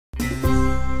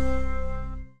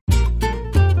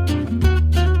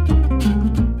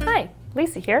Hi,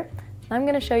 Lisa here. I'm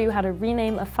going to show you how to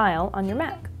rename a file on your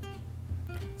Mac.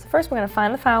 So first we're going to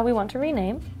find the file we want to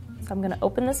rename. So I'm going to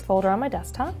open this folder on my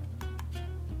desktop.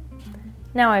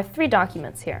 Now I have 3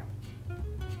 documents here.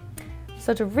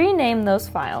 So to rename those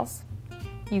files,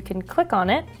 you can click on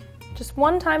it just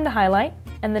one time to highlight,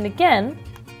 and then again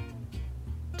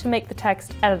to make the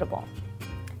text editable.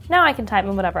 Now I can type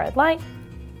in whatever I'd like,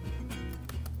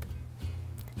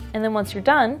 and then once you're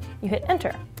done, you hit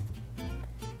enter.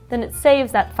 Then it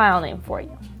saves that file name for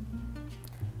you.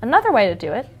 Another way to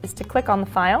do it is to click on the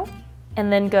file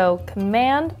and then go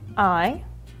Command-I,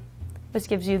 which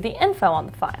gives you the info on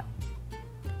the file.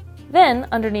 Then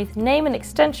underneath name and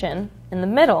extension in the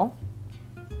middle,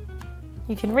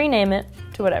 you can rename it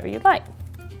to whatever you'd like.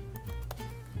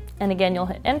 And again, you'll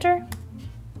hit enter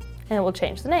and it will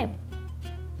change the name.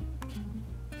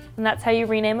 And that's how you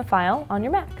rename a file on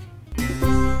your Mac.